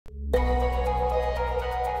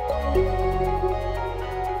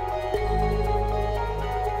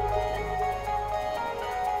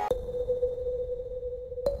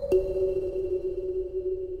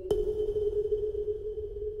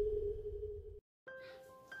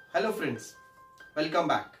Hello friends, welcome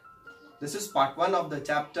back. This is part 1 of the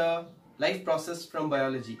chapter Life Process from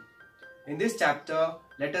Biology. In this chapter,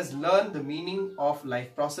 let us learn the meaning of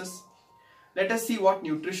life process. Let us see what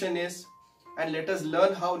nutrition is and let us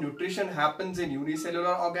learn how nutrition happens in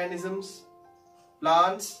unicellular organisms,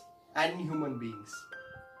 plants and human beings.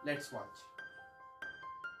 Let's watch.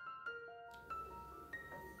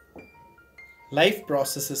 Life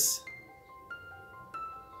processes.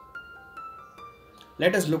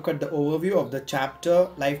 Let us look at the overview of the chapter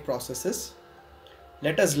Life Processes.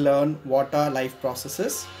 Let us learn what are life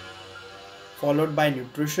processes, followed by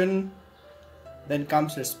nutrition, then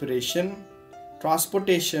comes respiration,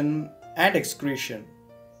 transportation and excretion.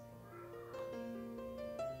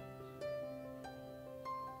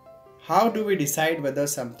 How do we decide whether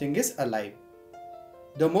something is alive?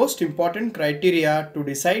 The most important criteria to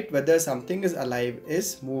decide whether something is alive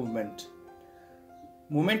is movement.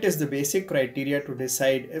 Movement is the basic criteria to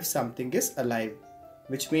decide if something is alive,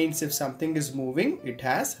 which means if something is moving, it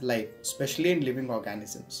has life, especially in living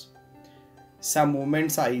organisms. Some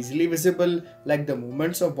movements are easily visible, like the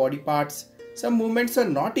movements of body parts. Some movements are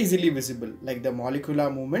not easily visible, like the molecular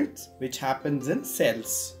movements, which happens in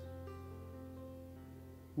cells.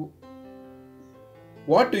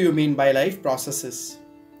 What do you mean by life processes?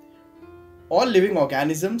 All living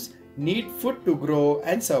organisms need food to grow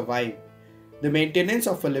and survive. The maintenance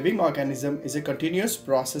of a living organism is a continuous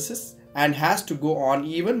process and has to go on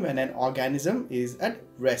even when an organism is at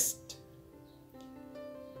rest.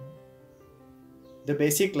 The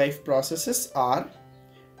basic life processes are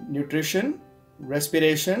nutrition,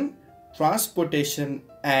 respiration, transportation,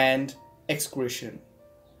 and excretion.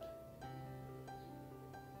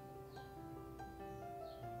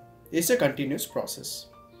 It's a continuous process.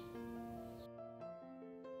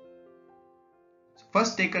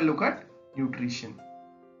 First, take a look at nutrition.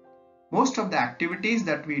 Most of the activities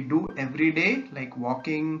that we do every day, like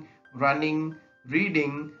walking, running,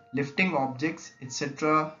 reading, lifting objects,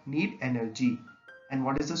 etc., need energy. And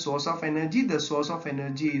what is the source of energy? The source of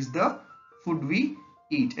energy is the food we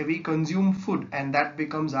eat. We consume food and that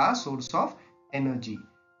becomes our source of energy.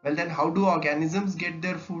 Well, then how do organisms get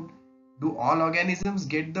their food? Do all organisms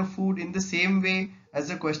get the food in the same way? As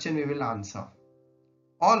a question we will answer.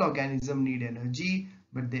 All organisms need energy,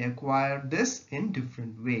 but they acquire this in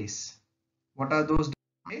different ways. What are those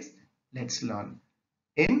ways? Let's learn.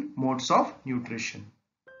 In modes of nutrition.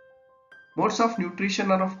 Modes of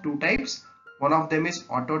nutrition are of two types. One of them is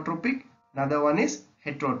autotrophic, another one is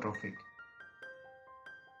heterotrophic.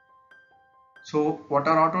 So what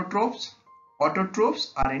are autotrophs?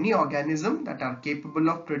 Autotrophs are any organism that are capable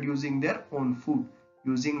of producing their own food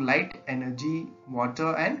using light, energy,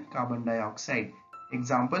 water and carbon dioxide.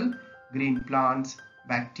 Example, green plants,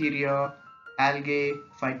 bacteria, algae,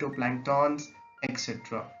 phytoplanktons,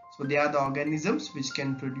 etc. So they are the organisms which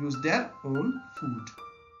can produce their own food.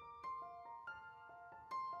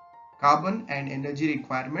 Carbon and energy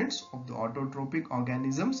requirements of the autotrophic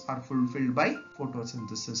organisms are fulfilled by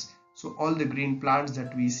photosynthesis. So all the green plants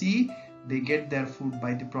that we see, they get their food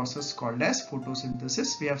by the process called as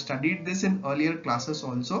photosynthesis. We have studied this in earlier classes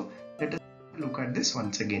also. Let us look at this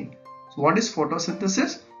once again. So what is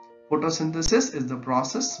photosynthesis? Photosynthesis is the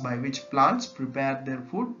process by which plants prepare their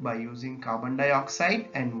food by using carbon dioxide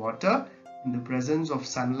and water in the presence of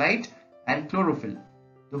sunlight and chlorophyll.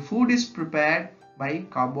 The food is prepared by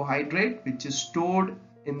carbohydrate which is stored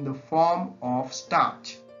in the form of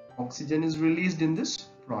starch. Oxygen is released in this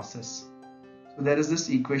process. So there is this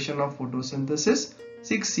equation of photosynthesis.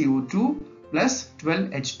 6CO2 plus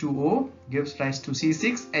 12H2O gives rise to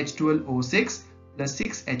C6H12O6 plus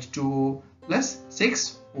 6H2O plus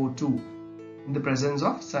 6O2 in the presence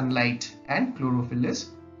of sunlight and chlorophyll is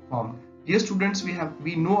formed. Dear students,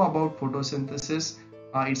 we know about photosynthesis.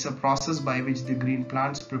 It's a process by which the green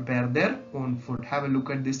plants prepare their own food. Have a look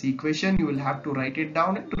at this equation. You will have to write it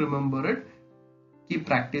down and remember it. Keep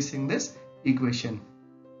practicing this equation.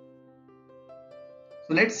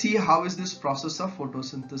 So let's see how is this process of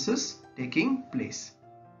photosynthesis taking place.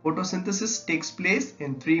 Photosynthesis takes place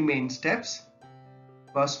in three main steps.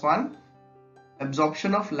 First one,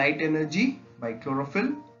 absorption of light energy by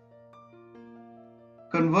chlorophyll,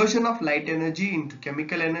 conversion of light energy into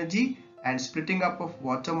chemical energy, and splitting up of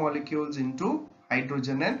water molecules into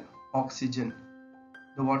hydrogen and oxygen.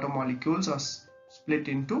 The water molecules are split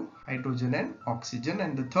into hydrogen and oxygen.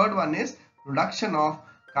 And the third one is reduction of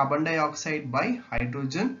carbon dioxide by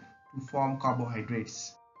hydrogen to form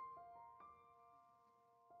carbohydrates.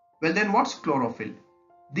 Well, then what's chlorophyll?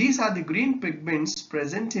 These are the green pigments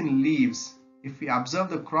present in leaves. If we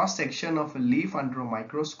observe the cross section of a leaf under a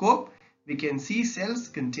microscope, we can see cells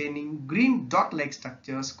containing green dot-like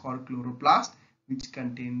structures called chloroplast, which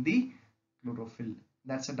contain the chlorophyll.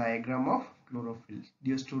 That's a diagram of chlorophyll.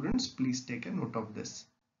 Dear students, please take a note of this.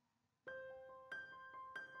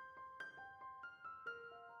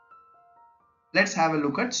 Let's have a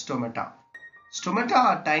look at stomata. Stomata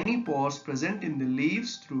are tiny pores present in the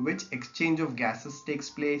leaves through which exchange of gases takes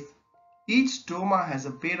place. Each stoma has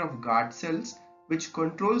a pair of guard cells which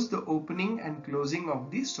controls the opening and closing of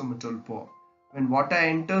the stomatal pore. When water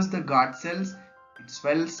enters the guard cells, it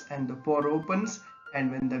swells and the pore opens,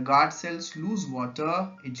 and when the guard cells lose water,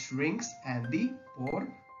 it shrinks and the pore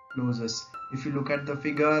closes. If you look at the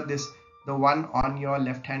figure, the one on your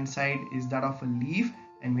left hand side is that of a leaf,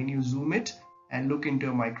 and when you zoom it and look into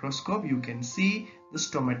a microscope, you can see the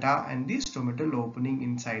stomata and the stomatal opening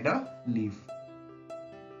inside a leaf.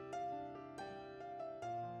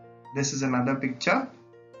 This is another picture.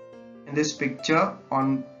 In this picture,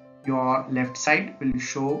 on your left side will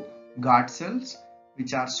show guard cells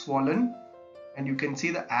which are swollen, and you can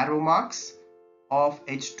see the arrow marks of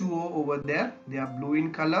H2O over there. They are blue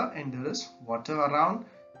in color and there is water around,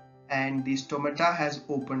 and the stomata has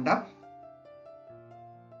opened up.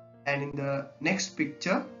 And in the next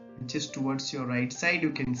picture, which is towards your right side,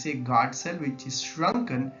 you can see guard cell which is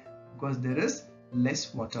shrunken because there is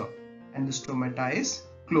less water, and the stomata is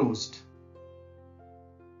closed.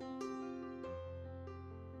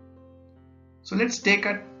 So let's take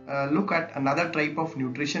a look at another type of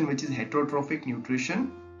nutrition, which is heterotrophic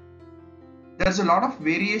nutrition. There's a lot of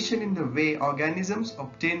variation in the way organisms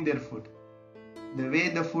obtain their food. The way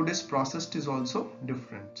the food is processed is also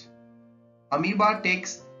different. Amoeba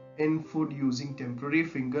takes in food using temporary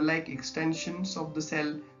finger-like extensions of the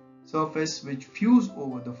cell surface which fuse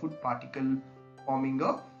over the food particle, forming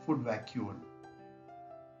a food vacuole.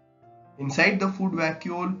 Inside the food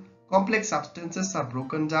vacuole, complex substances are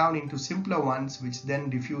broken down into simpler ones, which then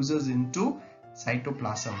diffuses into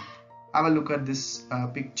cytoplasm. Have a look at this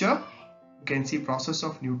picture. You can see process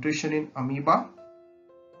of nutrition in amoeba.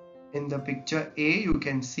 In the picture A, you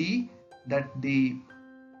can see that the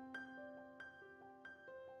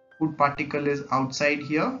food particle is outside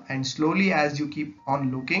here, and slowly as you keep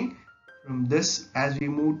on looking from this, as we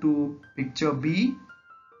move to picture B,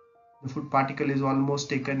 the food particle is almost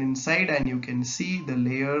taken inside, and you can see the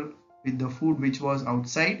layer with the food which was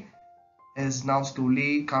outside has now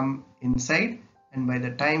slowly come inside, and by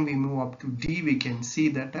the time we move up to D, we can see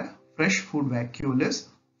that a fresh food vacuole is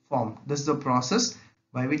formed. This is the process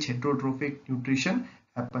by which heterotrophic nutrition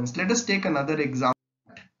happens. Let us take another example.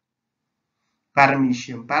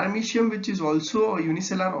 Paramecium. Paramecium, which is also a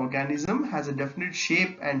unicellular organism, has a definite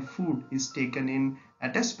shape and food is taken in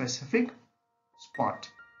at a specific spot.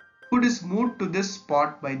 Food is moved to this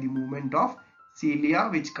spot by the movement of cilia,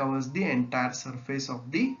 which covers the entire surface of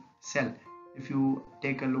the cell. If you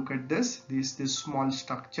take a look at this small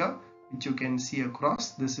structure which you can see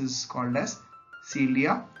across, this is called as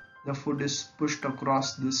cilia. The food is pushed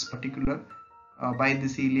across this particular by the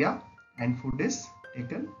cilia, and food is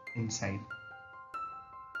taken inside.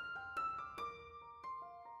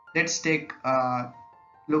 Let's take a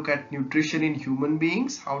look at nutrition in human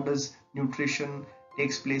beings. How does nutrition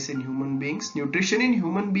takes place in human beings? Nutrition in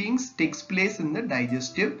human beings takes place in the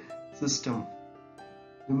digestive system.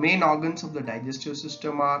 The main organs of the digestive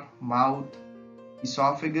system are mouth,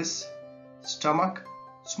 esophagus, stomach,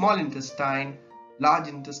 small intestine, large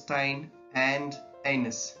intestine, and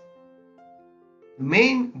anus. The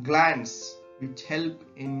main glands which help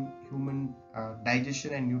in human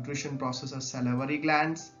digestion and nutrition process are salivary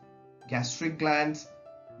glands, gastric glands,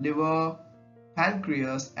 liver,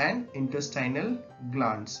 pancreas, and intestinal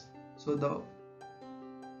glands. So the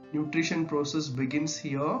nutrition process begins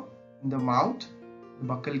here in the mouth, the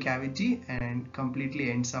buccal cavity, and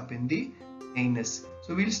completely ends up in the anus.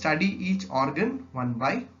 So we'll study each organ one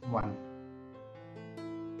by one.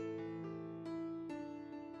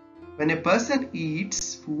 When a person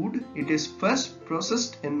eats food, it is first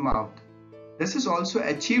processed in mouth. This is also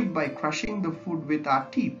achieved by crushing the food with our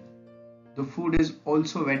teeth. The food is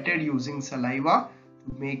also wetted using saliva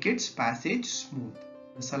to make its passage smooth.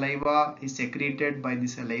 The saliva is secreted by the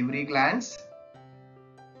salivary glands.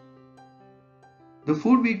 The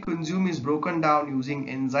food we consume is broken down using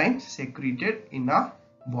enzymes secreted in our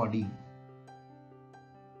body.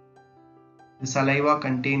 The saliva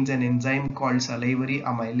contains an enzyme called salivary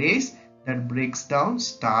amylase that breaks down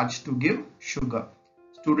starch to give sugar.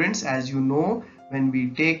 Students, as you know, when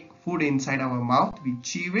we take food inside our mouth, we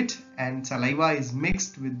chew it, and saliva is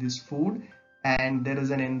mixed with this food, and there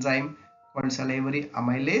is an enzyme called salivary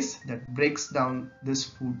amylase that breaks down this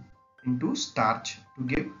food into starch to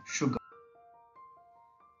give sugar.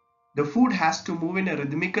 The food has to move in a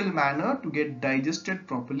rhythmical manner to get digested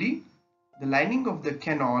properly. The lining of the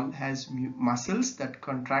canal has muscles that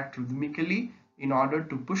contract rhythmically in order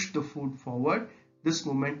to push the food forward. This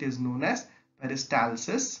movement is known as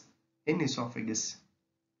peristalsis in esophagus.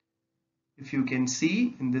 If you can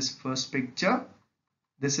see in this first picture,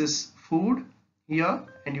 this is food here,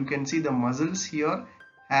 and you can see the muscles here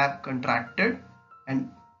have contracted, and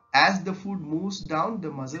as the food moves down, the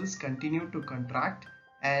muscles continue to contract,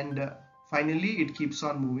 and finally it keeps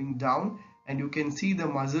on moving down, and you can see the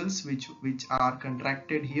muscles which are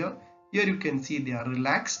contracted here. Here you can see they are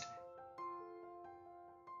relaxed,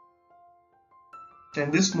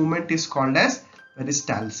 and this movement is called as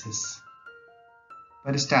peristalsis.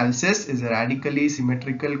 Peristalsis is a radically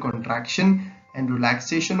symmetrical contraction and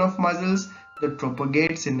relaxation of muscles that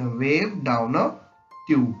propagates in a wave down a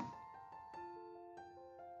tube.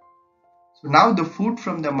 So now the food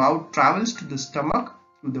from the mouth travels to the stomach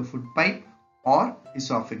through the food pipe or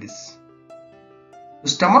esophagus. The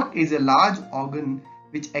stomach is a large organ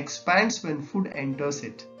which expands when food enters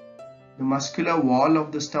it. The muscular wall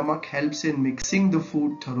of the stomach helps in mixing the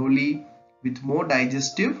food thoroughly with more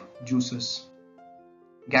digestive juices.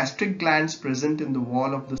 Gastric glands present in the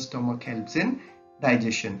wall of the stomach helps in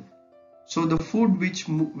digestion. So the food which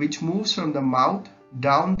moves from the mouth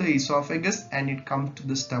down the esophagus and it comes to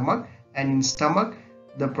the stomach, and in stomach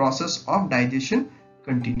the process of digestion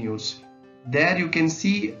continues. There you can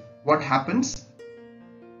see what happens.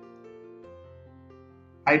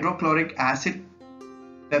 Hydrochloric acid,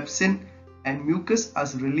 pepsin and mucus are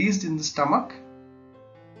released in the stomach.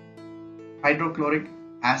 Hydrochloric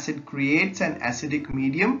acid creates an acidic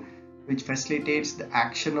medium which facilitates the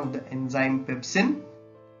action of the enzyme pepsin.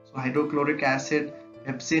 So hydrochloric acid,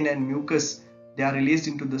 pepsin and mucus, they are released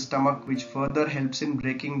into the stomach, which further helps in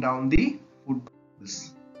breaking down the food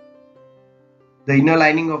particles. The inner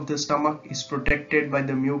lining of the stomach is protected by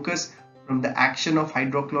the mucus from the action of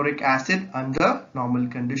hydrochloric acid under normal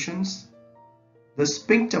conditions. The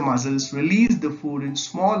sphincter muscles release the food in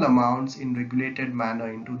small amounts in regulated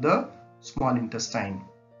manner into the small intestine.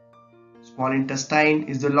 Small intestine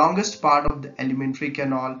is the longest part of the alimentary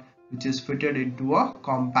canal, which is fitted into a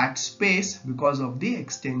compact space because of the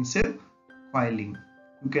extensive coiling.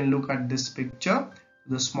 You can look at this picture.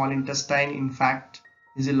 The small intestine, in fact,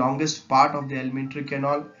 is the longest part of the alimentary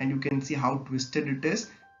canal, and you can see how twisted it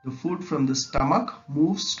is. The food from the stomach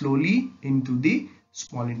moves slowly into the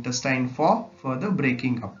small intestine for further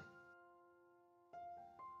breaking up.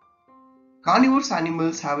 Carnivorous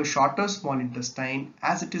animals have a shorter small intestine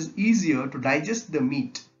as it is easier to digest the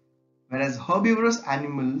meat, whereas herbivorous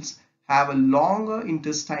animals have a longer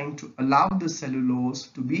intestine to allow the cellulose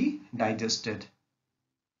to be digested.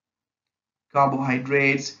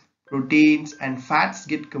 Carbohydrates, proteins and fats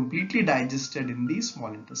get completely digested in the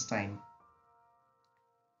small intestine.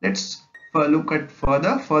 Let's look at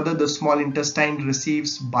further. The small intestine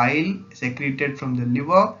receives bile secreted from the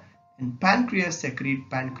liver, and pancreas secrete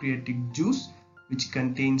pancreatic juice, which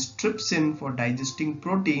contains trypsin for digesting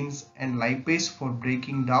proteins and lipase for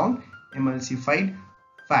breaking down emulsified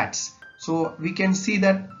fats. So we can see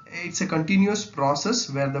that it's a continuous process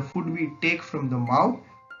where the food we take from the mouth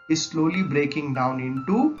is slowly breaking down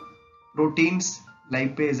into proteins,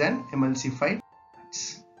 lipase and emulsified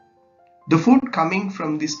fats. The food coming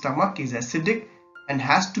from the stomach is acidic and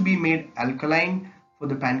has to be made alkaline for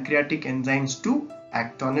the pancreatic enzymes to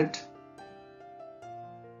act on it.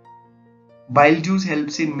 Bile juice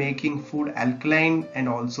helps in making food alkaline and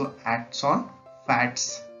also acts on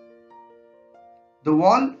fats. The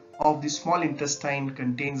wall of the small intestine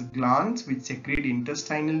contains glands which secrete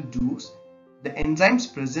intestinal juice. The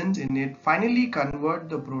enzymes present in it finally convert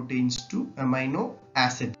the proteins to amino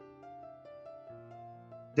acid.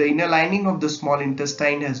 The inner lining of the small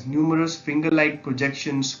intestine has numerous finger-like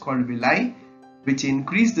projections called villi, which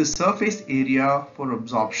increase the surface area for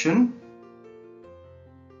absorption.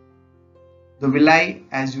 The villi,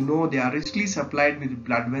 as you know, they are richly supplied with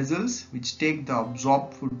blood vessels which take the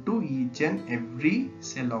absorbed food to each and every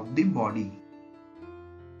cell of the body.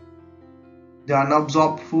 The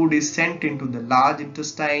unabsorbed food is sent into the large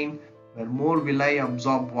intestine where more villi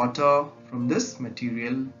absorb water from this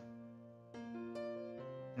material.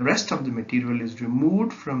 The rest of the material is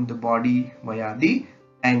removed from the body via the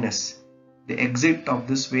anus. The exit of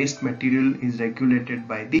this waste material is regulated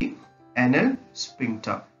by the anal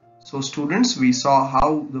sphincter. So students, we saw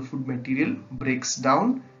how the food material breaks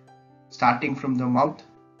down starting from the mouth,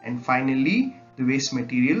 and finally the waste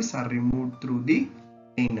materials are removed through the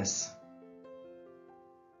anus.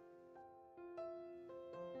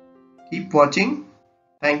 Keep watching.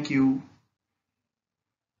 Thank you.